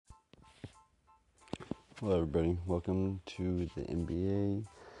Hello, everybody. Welcome to the NBA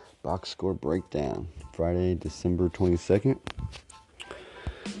box score breakdown. Friday, December 22nd.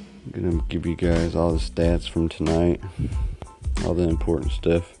 I'm going to give you guys all the stats from tonight, all the important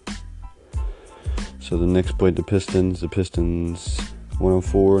stuff. So the Knicks played the Pistons.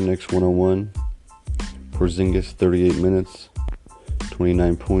 104, Knicks 101. Porzingis 38 minutes,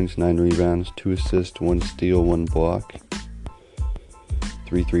 29 points, 9 rebounds, 2 assists, 1 steal, 1 block,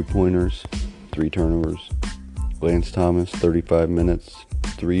 3 3-pointers, 3 turnovers. Lance Thomas, 35 minutes,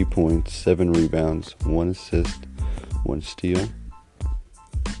 3 points, 7 rebounds, 1 assist, 1 steal,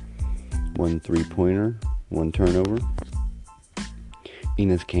 1 3-pointer, 1 turnover.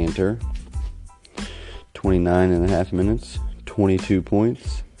 Enes Kanter, 29.5 minutes, 22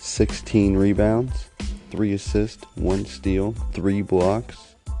 points, 16 rebounds, 3 assists, 1 steal, 3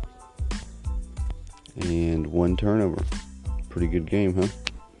 blocks, and 1 turnover. Pretty good game, huh?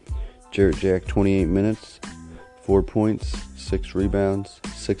 Jarrett Jack, 28 minutes, 4 points, 6 rebounds,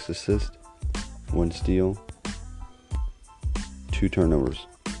 6 assists, 1 steal, 2 turnovers.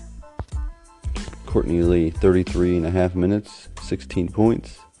 Courtney Lee, 33.5 minutes, 16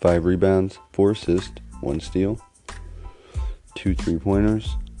 points, 5 rebounds, 4 assists, 1 steal, 2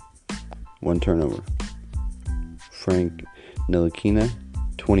 3-pointers, 1 turnover. Frank Ntilikina,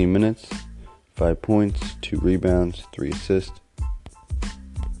 20 minutes, 5 points, 2 rebounds, 3 assists,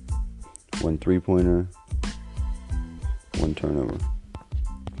 1 3-pointer, 1 turnover.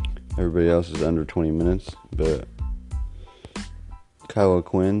 Everybody else is under 20 minutes, but Kyle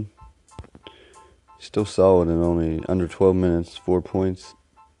O'Quinn, still solid in only under 12 minutes, 4 points,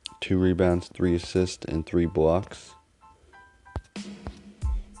 2 rebounds, 3 assists, and 3 blocks.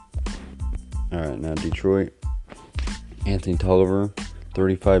 Alright, now Detroit. Anthony Tolliver,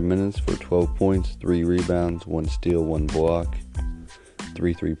 35 minutes for 12 points, 3 rebounds, 1 steal, 1 block,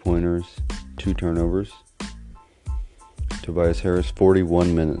 3 3-pointers, 2 turnovers. Tobias Harris,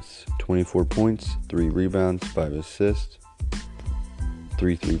 41 minutes, 24 points, 3 rebounds, 5 assists,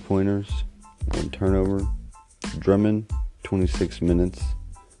 3 3-pointers, 1 turnover. Drummond, 26 minutes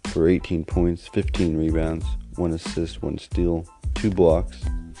for 18 points, 15 rebounds, 1 assist, 1 steal, 2 blocks,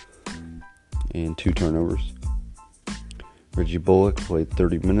 and 2 turnovers. Reggie Bullock played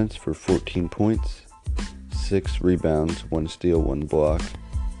 30 minutes for 14 points, 6 rebounds, 1 steal, 1 block,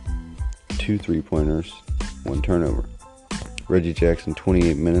 2 3-pointers, 1 turnover. Reggie Jackson,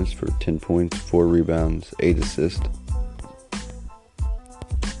 28 minutes for 10 points, 4 rebounds, 8 assists,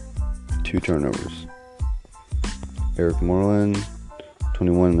 2 turnovers. Eric Moreland,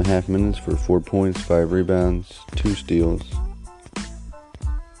 21.5 minutes for 4 points, 5 rebounds, 2 steals.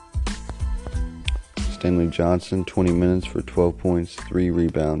 Stanley Johnson, 20 minutes for 12 points, 3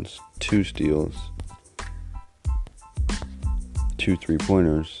 rebounds, 2 steals, 2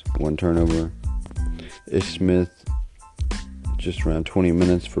 3-pointers, 1 turnover. Ish Smith, just around 20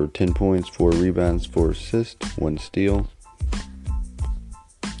 minutes for 10 points, 4 rebounds, 4 assists, 1 steal,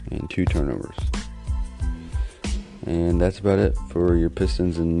 and 2 turnovers. And that's about it for your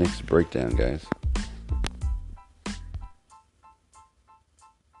Pistons and Knicks breakdown, guys.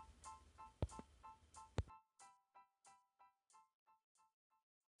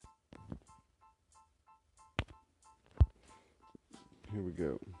 Here we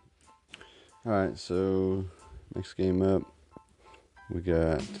go. Alright, so next game up, we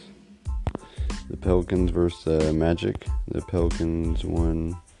got the Pelicans versus Magic. The Pelicans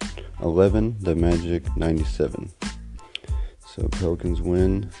won 11, the Magic 97. So Pelicans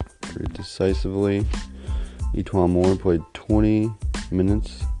win pretty decisively. Etuan Moore played 20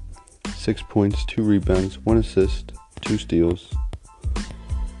 minutes, 6 points, 2 rebounds, 1 assist, 2 steals,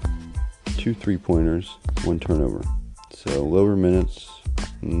 2 3-pointers, 1 turnover. So lower minutes,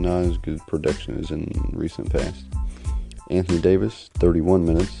 not as good production as in recent past. Anthony Davis, 31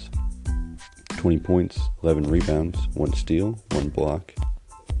 minutes, 20 points, 11 rebounds, 1 steal, 1 block.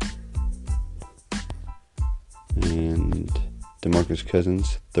 And DeMarcus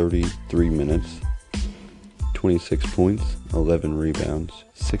Cousins, 33 minutes, 26 points, 11 rebounds,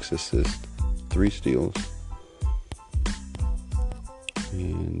 6 assists, 3 steals,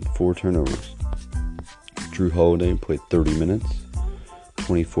 and 4 turnovers. Jrue Holiday played 30 minutes,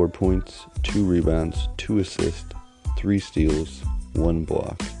 24 points, 2 rebounds, 2 assists, 3 steals, 1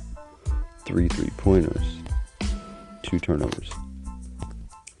 block, 3 3-pointers, 2 turnovers.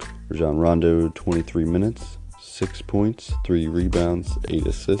 Rajon Rondo, 23 minutes, 6 points, 3 rebounds, 8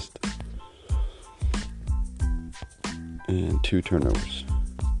 assists, and 2 turnovers.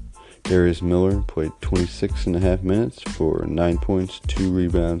 Darius Miller played 26.5 minutes for 9 points, 2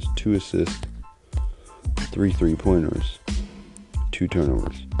 rebounds, 2 assists, 3 3-pointers, 2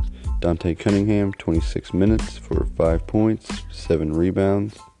 turnovers. Dante Cunningham, 26 minutes for 5 points, 7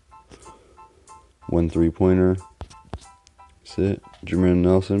 rebounds, 1 3-pointer. That's it. Jermaine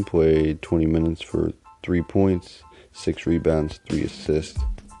Nelson played 20 minutes for 3 points, 6 rebounds, 3 assists,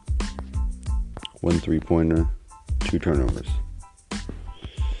 1 3-pointer, 2 turnovers.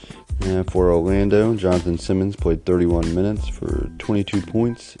 And for Orlando, Jonathan Simmons played 31 minutes for 22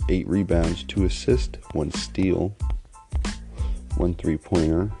 points, 8 rebounds, 2 assists, 1 steal, 1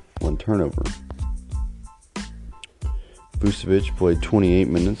 3-pointer, 1 turnover. Vucevic played 28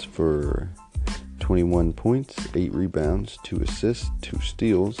 minutes for 21 points, 8 rebounds, 2 assists, 2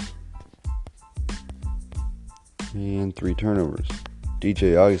 steals, and 3 turnovers.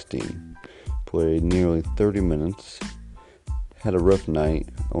 DJ Augustine played nearly 30 minutes, had a rough night,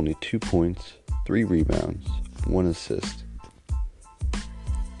 only 2 points, 3 rebounds, 1 assist,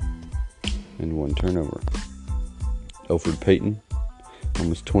 and 1 turnover. Elfrid Payton,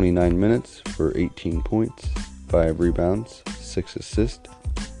 almost 29 minutes for 18 points, 5 rebounds, 6 assists,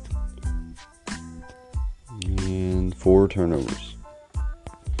 and 4 turnovers.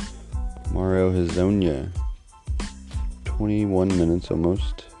 Mario Hezonja, 21 minutes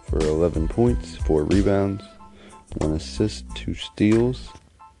almost for 11 points, 4 rebounds, 1 assist, 2 steals,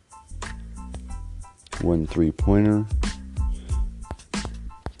 1 3-pointer.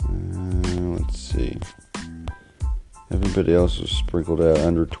 Let's see. Everybody else was sprinkled out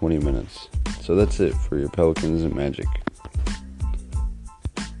under 20 minutes. So that's it for your Pelicans and Magic.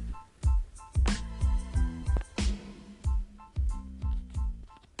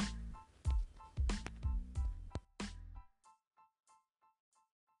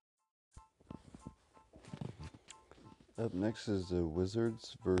 Up next is the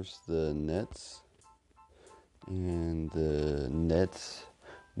Wizards versus the Nets. And the Nets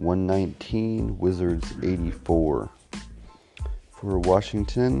 119, Wizards 84. For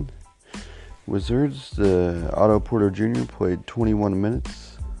Washington Wizards, the Otto Porter Jr. played 21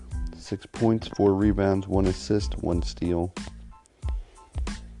 minutes, 6 points, 4 rebounds, 1 assist, 1 steal,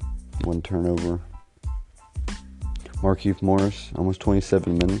 1 turnover. Markieff Morris, almost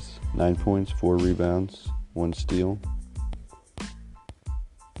 27 minutes, 9 points, 4 rebounds, 1 steal.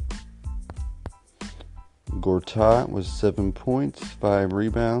 Gortat was 7 points, 5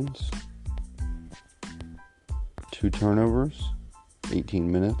 rebounds, 2 turnovers,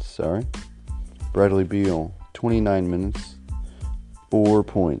 18 minutes, Bradley Beal, 29 minutes, 4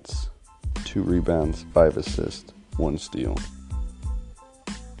 points, 2 rebounds, 5 assists, 1 steal,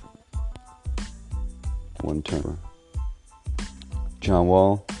 1 turnover. John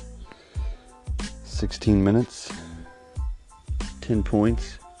Wall, 16 minutes, 10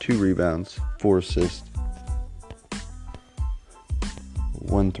 points, 2 rebounds, 4 assists,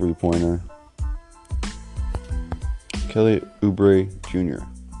 1 3-pointer. Kelly Oubre Jr.,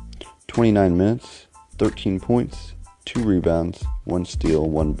 29 minutes, 13 points, 2 rebounds, 1 steal,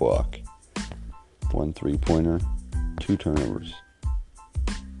 1 block, 1 3-pointer, 2 turnovers.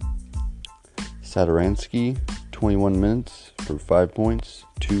 Satoransky, 21 minutes for 5 points,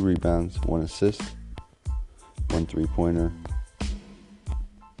 2 rebounds, 1 assist, 1 3-pointer.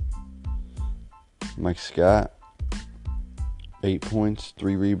 Mike Scott, 8 points,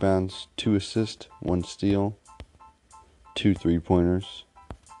 3 rebounds, 2 assists, 1 steal, 2 3-pointers.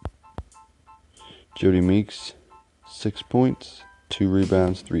 Jody Meeks, 6 points, 2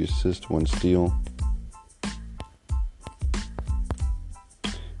 rebounds, 3 assists, 1 steal.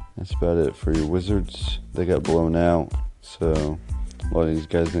 That's about it for your Wizards. They got blown out, so a lot of these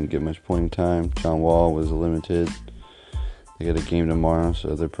guys didn't get much playing time. John Wall was limited. They got a game tomorrow,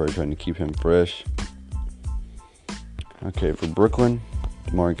 so they're probably trying to keep him fresh. Okay, for Brooklyn,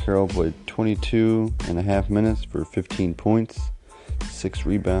 DeMar Carroll played 22.5 minutes for 15 points, 6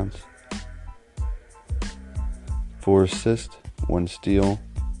 rebounds, 4 assists, 1 steal,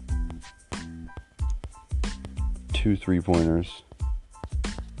 2 3-pointers.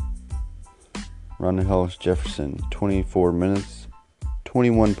 Rondae Hollis-Jefferson, 24 minutes,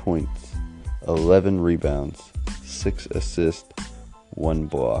 21 points, 11 rebounds, 6 assists, 1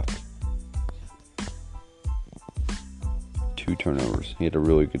 block, 2 turnovers. He had a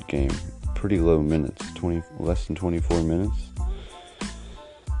really good game. Pretty low minutes, less than 24 minutes.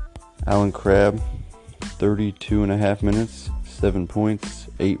 Allen Crabbe, 32.5 minutes, 7 points,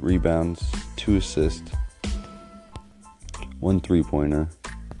 8 rebounds, 2 assists, 1 3-pointer.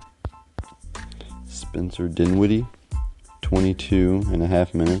 Spencer Dinwiddie,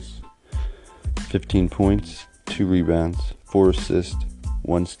 22.5 minutes, 15 points, 2 rebounds, 4 assists,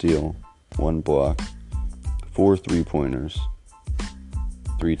 1 steal, 1 block, 4 3-pointers,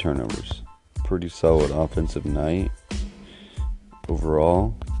 3 turnovers. Pretty solid offensive night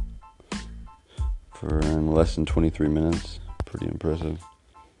overall for in less than 23 minutes. Pretty impressive.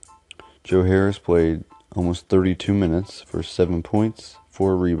 Joe Harris played almost 32 minutes for 7 points,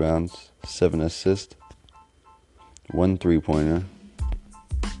 4 rebounds, 7 assists, 1 3-pointer.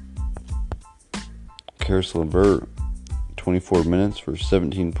 Caris LeVert, 24 minutes for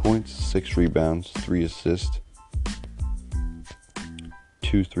 17 points, 6 rebounds, 3 assists,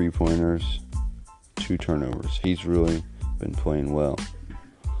 2 3-pointers, 2 turnovers. He's really been playing well.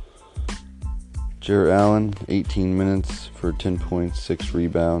 Jarrett Allen, 18 minutes for 10 points, 6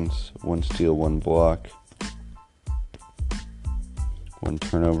 rebounds, 1 steal, 1 block, 1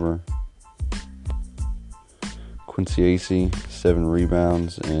 turnover. Quincy Acy, 7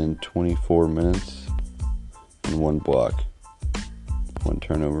 rebounds in 24 minutes and 1 block, 1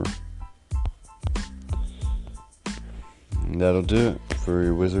 turnover. And that'll do it for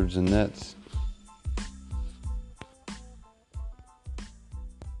your Wizards and Nets.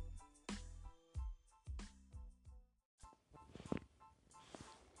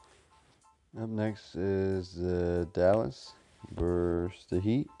 Up next is Dallas versus the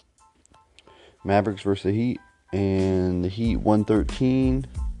Heat. Mavericks versus the Heat. And the Heat 113,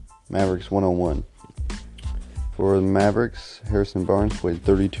 Mavericks 101. For the Mavericks, Harrison Barnes played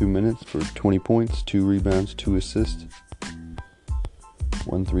 32 minutes for 20 points, 2 rebounds, 2 assists,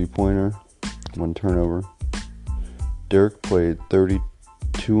 1 3-pointer, 1 turnover. Dirk played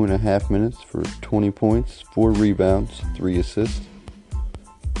 32.5 minutes for 20 points, 4 rebounds, 3 assists,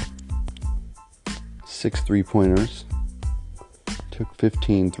 6 3-pointers, took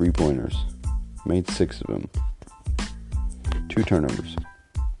 15 3-pointers, made 6 of them, 2 turnovers.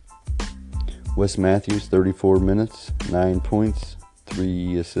 Wes Matthews, 34 minutes, 9 points,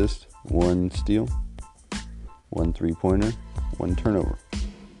 3 assists, 1 steal, 1 3-pointer, 1 turnover.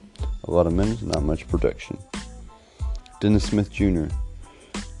 A lot of minutes, not much production. Dennis Smith Jr.,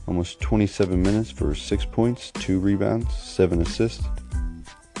 almost 27 minutes for 6 points, 2 rebounds, 7 assists,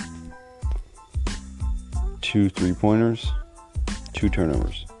 2 3-pointers, 2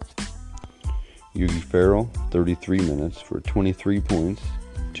 turnovers. Yogi Ferrell, 33 minutes for 23 points,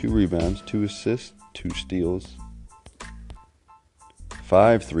 2 rebounds, 2 assists, 2 steals,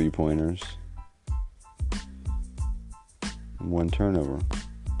 5 3-pointers, 1 turnover.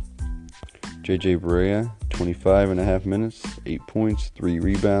 JJ Barea, 25.5 minutes, 8 points, 3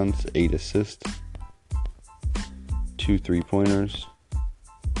 rebounds, 8 assists, 2 3-pointers.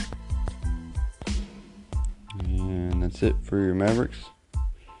 And that's it for your Mavericks.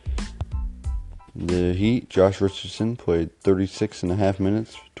 The Heat, Josh Richardson played 36.5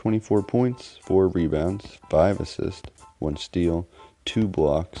 minutes, 24 points, 4 rebounds, 5 assists, 1 steal, 2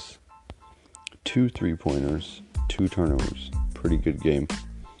 blocks, 2 3-pointers, 2 turnovers. Pretty good game.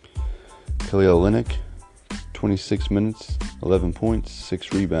 Kelly Olynyk, 26 minutes, 11 points,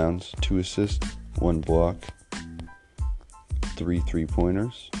 6 rebounds, 2 assists, 1 block, 3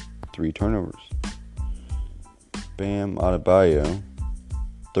 3-pointers, 3 turnovers. Bam Adebayo,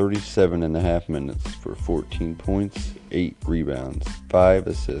 37.5 minutes for 14 points, 8 rebounds, 5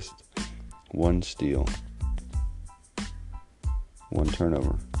 assists, 1 steal, 1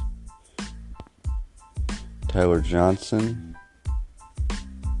 turnover. Tyler Johnson,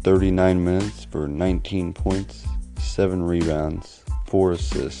 39 minutes for 19 points, 7 rebounds, 4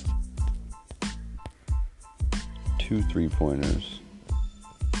 assists, 2 3-pointers,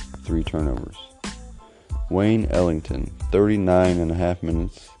 3 turnovers. Wayne Ellington, 39.5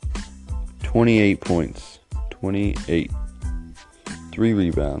 minutes, 28 points, 3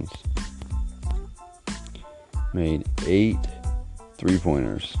 rebounds, made 8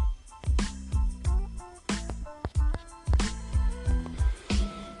 3-pointers.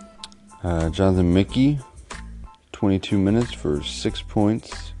 Jonathan Mickey, 22 minutes for 6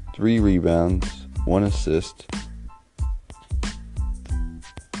 points, 3 rebounds, 1 assist,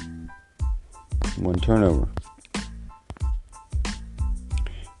 1 turnover.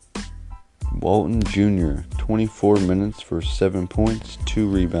 Walton Jr., 24 minutes for 7 points, 2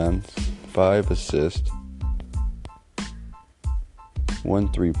 rebounds, 5 assists, 1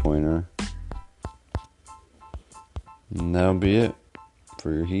 3-pointer. And that'll be it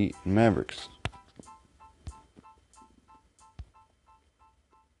for your Heat and Mavericks.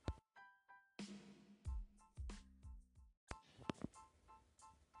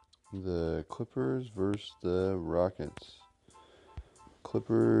 The Clippers versus the Rockets.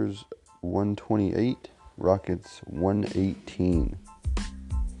 Clippers 128, Rockets 118.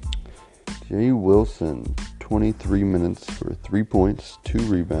 Jay Wilson, 23 minutes for 3 points, 2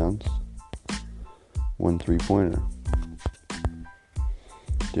 rebounds, 1 3-pointer.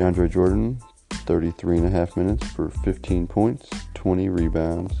 DeAndre Jordan, 33.5 minutes for 15 points, 20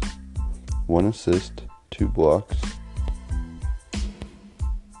 rebounds, 1 assist, 2 blocks.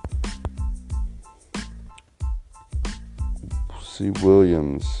 C.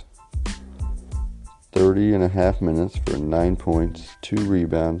 Williams, 30.5 minutes for 9 points, 2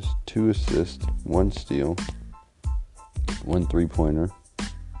 rebounds, 2 assists, 1 steal, 1 3-pointer.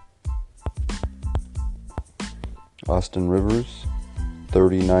 Austin Rivers,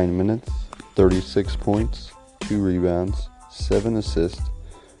 39 minutes, 36 points, 2 rebounds, 7 assists,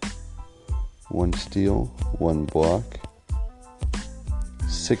 1 steal, 1 block,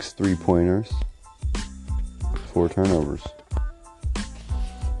 6 3-pointers, 4 turnovers.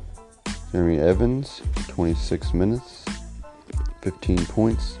 Jeremy Evans, 26 minutes, 15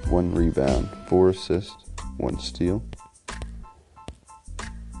 points, 1 rebound, 4 assists, 1 steal,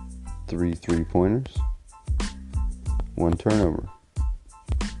 3 3-pointers, 1 turnover.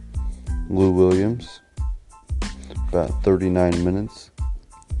 Lou Williams, about 39 minutes,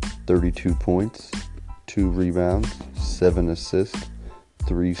 32 points, 2 rebounds, 7 assists,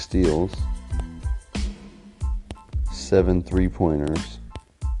 3 steals, 7 3-pointers,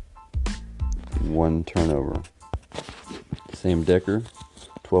 1 turnover. Sam Decker,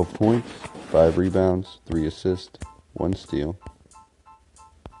 12 points, 5 rebounds, 3 assists, 1 steal,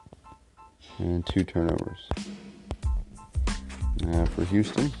 and 2 turnovers. For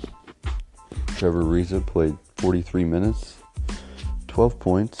Houston, Trevor Ariza played 43 minutes, 12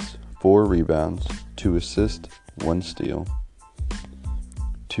 points, 4 rebounds, 2 assists, 1 steal,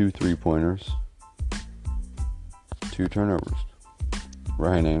 2 3-pointers, 2 turnovers.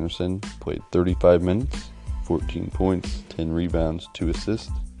 Ryan Anderson played 35 minutes, 14 points, 10 rebounds, 2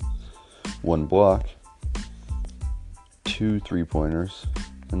 assists, 1 block, 2 3-pointers,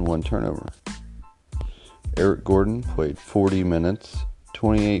 and 1 turnover. Eric Gordon played 40 minutes,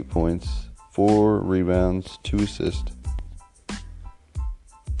 28 points, 4 rebounds, 2 assists,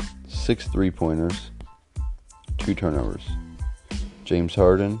 6 3-pointers, 2 turnovers. James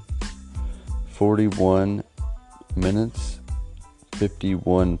Harden, 41 minutes,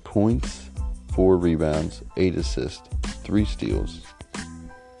 51 points, 4 rebounds, 8 assists, 3 steals,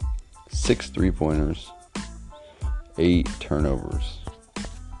 6 3-pointers, 8 turnovers.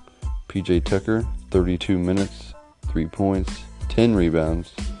 PJ Tucker, 32 minutes, 3 points, 10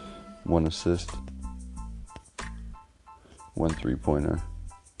 rebounds, 1 assist, 1 3-pointer.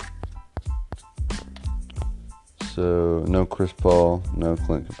 So, no Chris Paul, no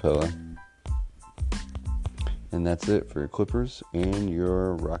Clint Capella. And that's it for your Clippers and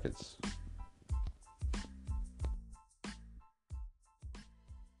your Rockets.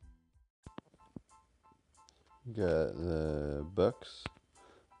 We got the Bucks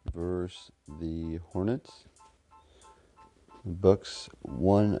versus the Hornets. Bucks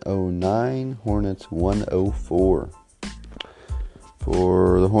 109, Hornets 104.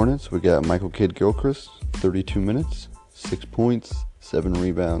 For the Hornets, we got Michael Kidd-Gilchrist, 32 minutes, 6 points, 7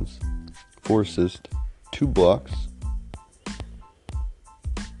 rebounds, 4 assists, 2 blocks.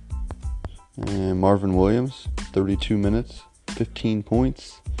 And Marvin Williams, 32 minutes, 15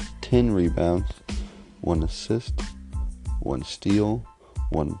 points, 10 rebounds, 1 assist, 1 steal,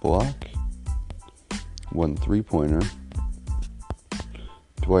 1 block, 1 3-pointer.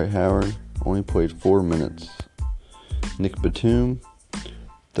 Dwight Howard only played 4 minutes. Nick Batum,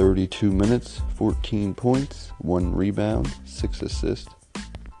 32 minutes, 14 points, 1 rebound, 6 assists,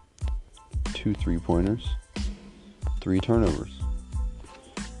 2 3-pointers, 3 turnovers.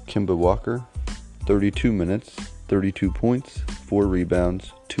 Kemba Walker, 32 minutes, 32 points, 4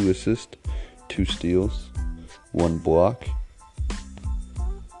 rebounds, 2 assists, 2 steals, 1 block,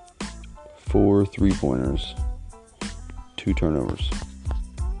 4 3-pointers, 2 turnovers.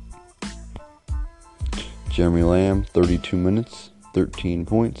 Jeremy Lamb, 32 minutes, 13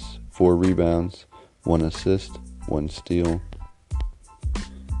 points, 4 rebounds, 1 assist, 1 steal,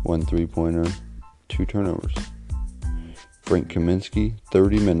 1 3-pointer, 2 turnovers. Frank Kaminsky,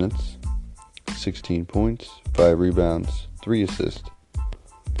 30 minutes, 16 points, 5 rebounds, 3 assists,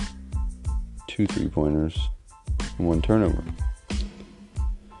 2 3-pointers, and 1 turnover.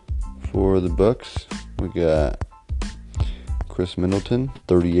 For the Bucks, we got Chris Middleton,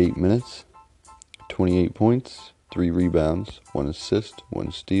 38 minutes, 28 points, 3 rebounds, 1 assist,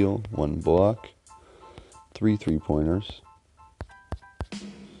 1 steal, 1 block, 3 3-pointers.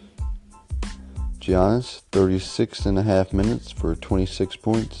 Giannis, 36.5 minutes for 26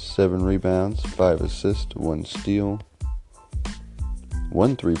 points, 7 rebounds, 5 assists, 1 steal,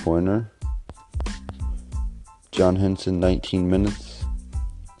 1 3-pointer. John Henson, 19 minutes,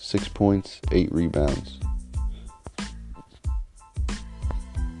 6 points, 8 rebounds.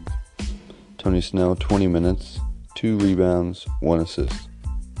 Tony Snell, 20 minutes, 2 rebounds, 1 assist.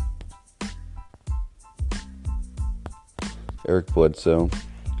 Eric Bledsoe,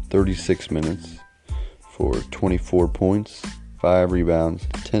 36 minutes for 24 points, 5 rebounds,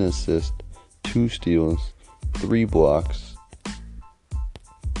 10 assists, 2 steals, 3 blocks,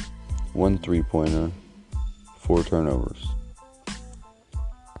 1 3-pointer, 4 turnovers.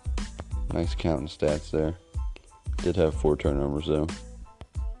 Nice counting stats there. Did have 4 turnovers though.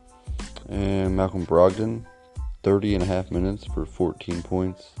 And Malcolm Brogdon, 30.5 minutes for 14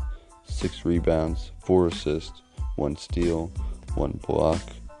 points, 6 rebounds, 4 assists, 1 steal, 1 block,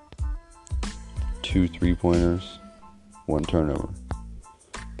 2 3-pointers, 1 turnover.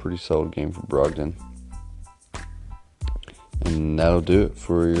 Pretty solid game for Brogdon. And that'll do it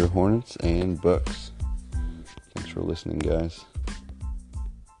for your Hornets and Bucks. Thanks for listening, guys.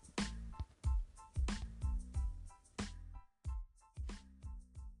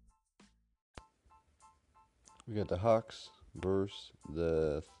 We got the Hawks versus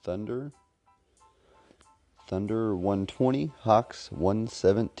the Thunder. Thunder 120, Hawks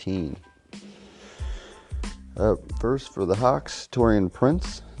 117. First for the Hawks, Taurean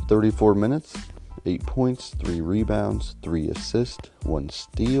Prince, 34 minutes, 8 points, 3 rebounds, 3 assists, 1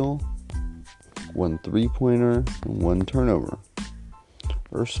 steal, 1 3-pointer, and 1 turnover.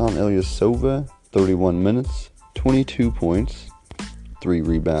 Ersan Ilyasova, 31 minutes, 22 points, 3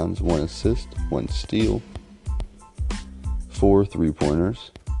 rebounds, 1 assist, 1 steal, 4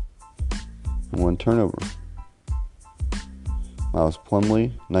 3-pointers, and 1 turnover. Miles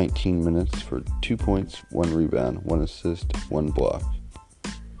Plumlee, 19 minutes for 2 points, 1 rebound, 1 assist, 1 block,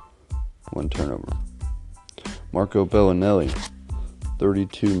 1 turnover. Marco Bellinelli,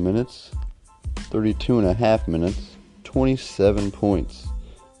 32 and a half minutes, 27 points,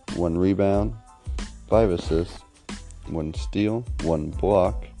 1 rebound, 5 assists, 1 steal, 1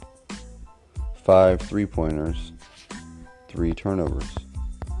 block, 5 3-pointers, 3 turnovers.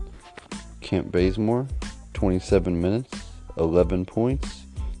 Kent Bazemore, 27 minutes, 11 points,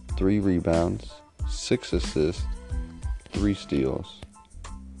 3 rebounds, 6 assists, 3 steals,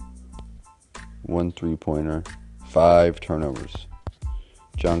 1 3-pointer, 5 turnovers.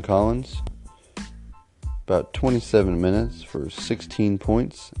 John Collins, about 27 minutes for 16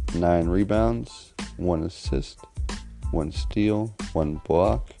 points, 9 rebounds, 1 assist, 1 steal, 1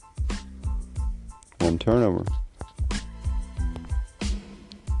 block, 1 turnover.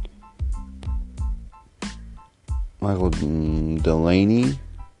 Michael Delaney,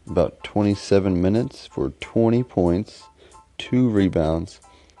 about 27 minutes for 20 points, 2 rebounds,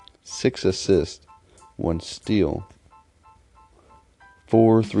 6 assists, 1 steal,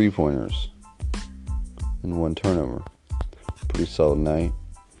 4 3-pointers, and 1 turnover. Pretty solid night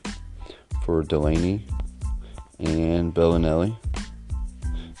for Delaney and Bellinelli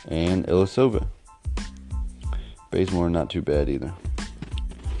and Ilyasova. Bazemore not too bad either.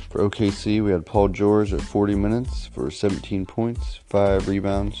 For OKC, we had Paul George at 40 minutes for 17 points, 5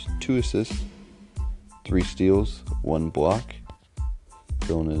 rebounds, 2 assists, 3 steals, 1 block.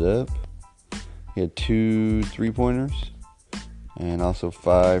 Filling it up. He had 2 3-pointers and also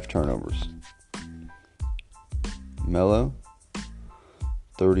 5 turnovers. Melo,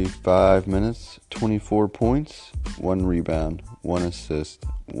 35 minutes, 24 points, 1 rebound, 1 assist,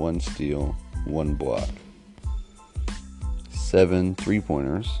 1 steal, 1 block. 7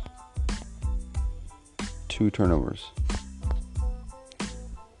 3-pointers, 2 turnovers.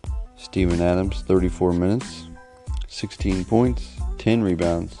 Steven Adams, 34 minutes, 16 points, 10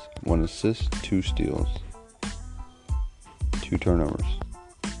 rebounds, 1 assist, 2 steals, 2 turnovers.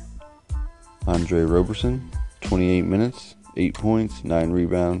 Andre Roberson, 28 minutes, 8 points, 9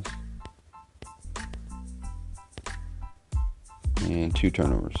 rebounds, and 2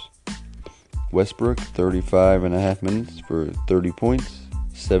 turnovers. Westbrook, 35 and a half minutes for 30 points,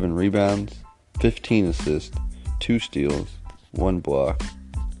 7 rebounds, 15 assists, 2 steals, 1 block,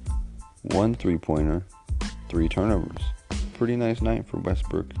 1 3-pointer, 3 turnovers. Pretty nice night for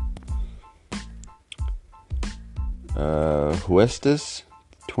Westbrook. Huestis,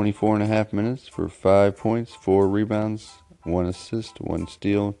 24 and a half minutes for 5 points, 4 rebounds, 1 assist, 1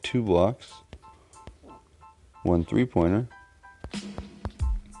 steal, 2 blocks, 1 3-pointer.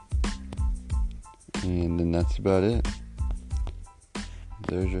 And then that's about it.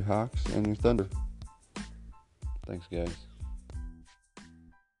 There's your Hawks and your Thunder. Thanks, guys.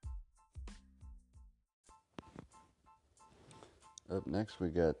 Up next, we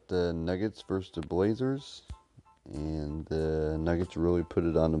got the Nuggets versus the Blazers. And the Nuggets really put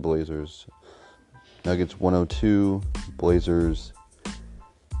it on the Blazers. Nuggets 102, Blazers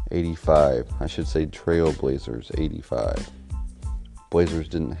 85. I should say Trail Blazers 85. Blazers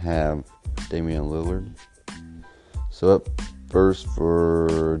didn't have Damian Lillard. So up first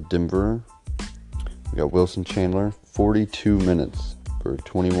for Denver, We got Wilson Chandler, 42 minutes for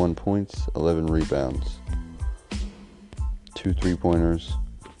 21 points, 11 rebounds, 2 3-pointers,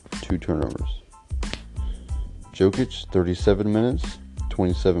 2 turnovers. Jokic, 37 minutes,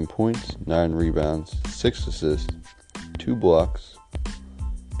 27 points, 9 rebounds, 6 assists, 2 blocks,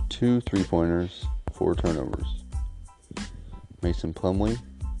 2 3-pointers, 4 turnovers. Mason Plumlee,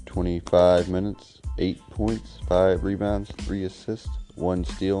 25 minutes, 8 points, 5 rebounds, 3 assists, 1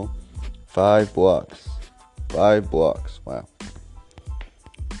 steal, 5 blocks. 5 blocks, wow.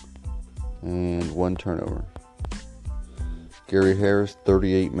 And 1 turnover. Gary Harris,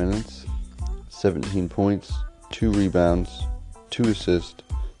 38 minutes, 17 points, 2 rebounds, 2 assists,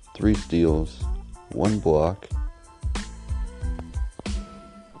 3 steals, 1 block,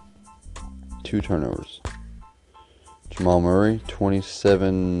 2 turnovers. Jamal Murray,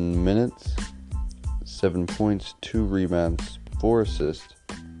 27 minutes, 7 points, 2 rebounds, 4 assists,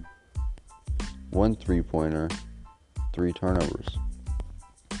 1 3-pointer, 3 turnovers.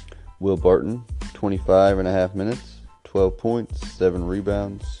 Will Barton, 25.5 minutes, 12 points, 7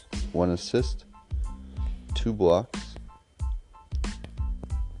 rebounds, 1 assist, 2 blocks,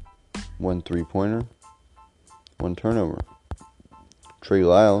 1 3-pointer, 1 turnover. Trey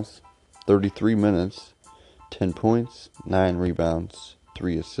Lyles, 33 minutes, 10 points, 9 rebounds,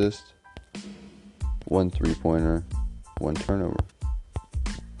 3 assists, 1 3-pointer, 1 turnover.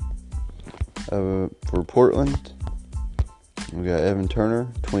 For Portland, we got Evan Turner,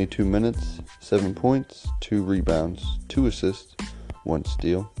 22 minutes, 7 points, 2 rebounds, 2 assists, 1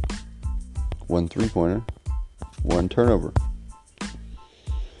 steal, 1 3-pointer, 1 turnover.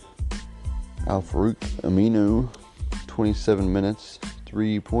 Al-Farouq Aminu, 27 minutes,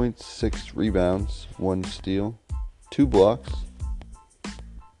 3 points, 6 rebounds, 1 steal, 2 blocks,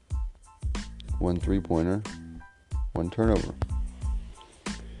 1 3-pointer, 1 turnover.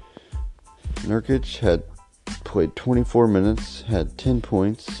 Nurkic had played 24 minutes, had 10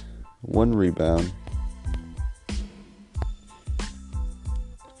 points, 1 rebound,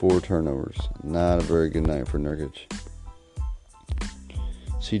 4 turnovers. Not a very good night for Nurkic.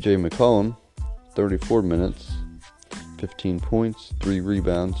 CJ McCollum, 34 minutes, 15 points, 3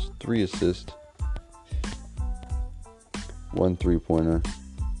 rebounds, 3 assists, 1 3-pointer,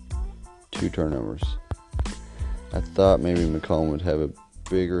 2 turnovers. I thought maybe McCollum would have a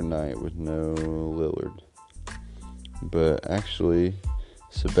bigger night with no Lillard. But actually,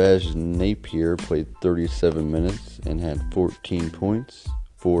 Sebastian Napier played 37 minutes and had 14 points,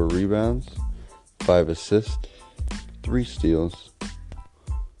 4 rebounds, 5 assists, 3 steals,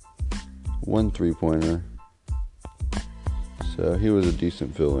 1 3-pointer. So he was a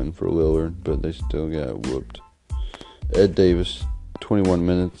decent fill-in for Lillard, but they still got whooped. Ed Davis, 21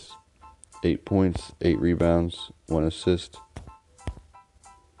 minutes, 8 points, 8 rebounds, 1 assist,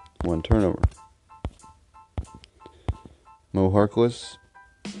 1 turnover. Mo Harkless,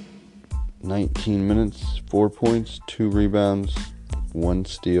 19 minutes, 4 points, 2 rebounds, 1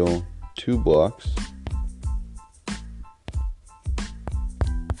 steal, 2 blocks.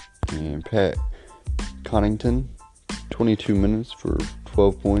 And Pat Connaughton, 22 minutes for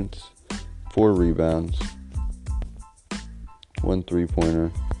 12 points, 4 rebounds, 1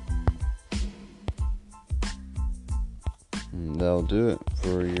 3-pointer. And that'll do it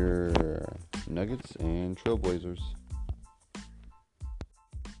for your Nuggets and Trailblazers.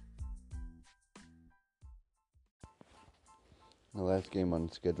 The last game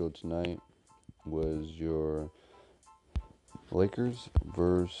on schedule tonight was your Lakers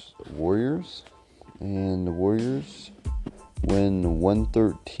versus Warriors. And the Warriors win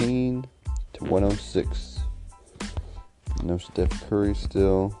 113 to 106. No Steph Curry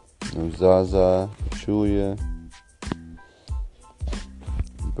still. No Zaza, Julia.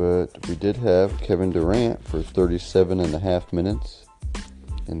 But we did have Kevin Durant for 37.5 minutes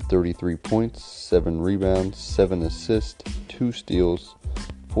and 33 points, 7 rebounds, 7 assists, 2 steals,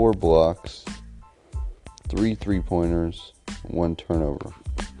 4 blocks, 3 3-pointers, 1 turnover.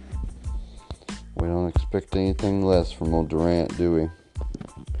 We don't expect anything less from old Durant, do we?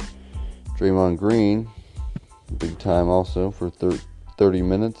 Draymond Green, big time also for 30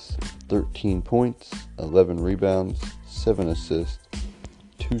 minutes, 13 points, 11 rebounds, 7 assists,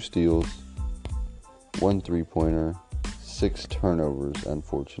 2 steals, 1 3-pointer, 6 turnovers,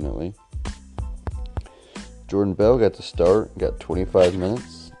 unfortunately. Jordan Bell got the start, got 25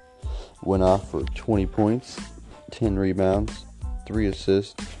 minutes, went off for 20 points, 10 rebounds, 3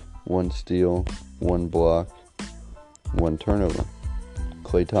 assists, 1 steal, 1 block, 1 turnover.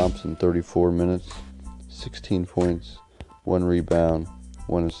 Klay Thompson, 34 minutes, 16 points, 1 rebound,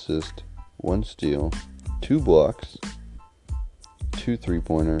 1 assist, 1 steal, 2 blocks, 2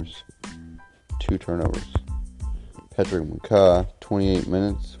 3-pointers, 2 turnovers. Patrick McCaw, 28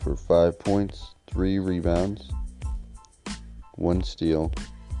 minutes for 5 points, 3 rebounds, 1 steal.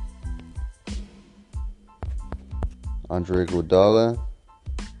 Andre Iguodala,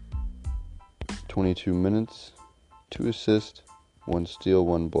 22 minutes, 2 assists, 1 steal,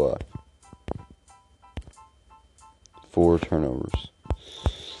 1 block, 4 turnovers.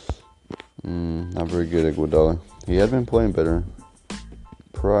 Not very good at Iguodala. He had been playing better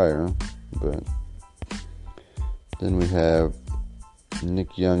prior, but then we have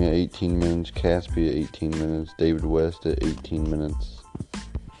Nick Young at 18 minutes, Caspi at 18 minutes, David West at 18 minutes.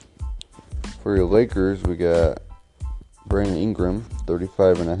 For your Lakers, we got Brandon Ingram,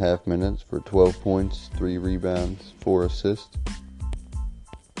 35.5 minutes for 12 points, 3 rebounds, 4 assists,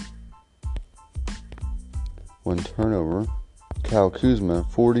 1 turnover. Kyle Kuzma,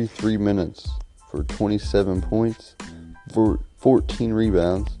 43 minutes for 27 points, 14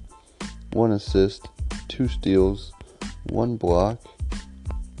 rebounds, 1 assist, 2 steals, 1 block,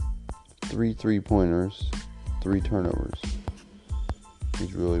 3 3-pointers, 3 turnovers.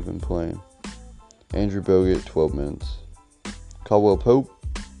 He's really been playing. Andrew Bogut, 12 minutes. Caldwell Pope,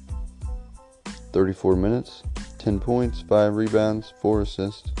 34 minutes, 10 points, 5 rebounds, 4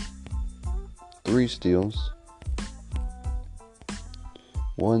 assists, 3 steals,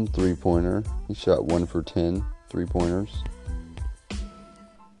 1 3-pointer. He shot 1 for 10 3-pointers.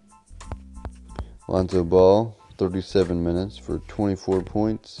 Lonzo Ball, 37 minutes for 24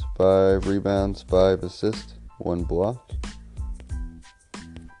 points, 5 rebounds, 5 assists, 1 block,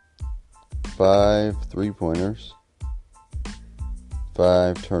 5 3-pointers,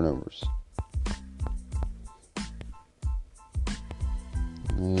 5 turnovers.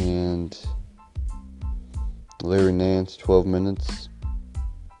 And Larry Nance, 12 minutes.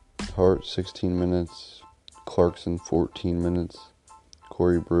 Hart, 16 minutes. Clarkson, 14 minutes.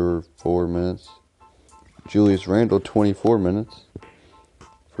 Corey Brewer, 4 minutes. Julius Randle, 24 minutes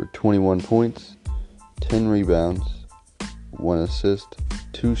for 21 points, 10 rebounds, 1 assist,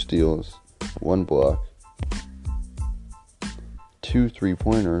 2 steals, 1 block, 2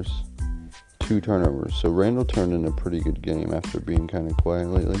 3-pointers, 2 turnovers. So Randle turned in a pretty good game after being kind of quiet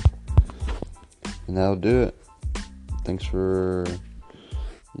lately. And that'll do it. Thanks for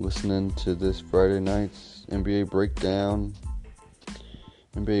listening to this Friday night's NBA breakdown,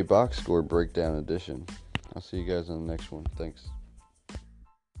 NBA box score breakdown edition. I'll see you guys on the next one. Thanks.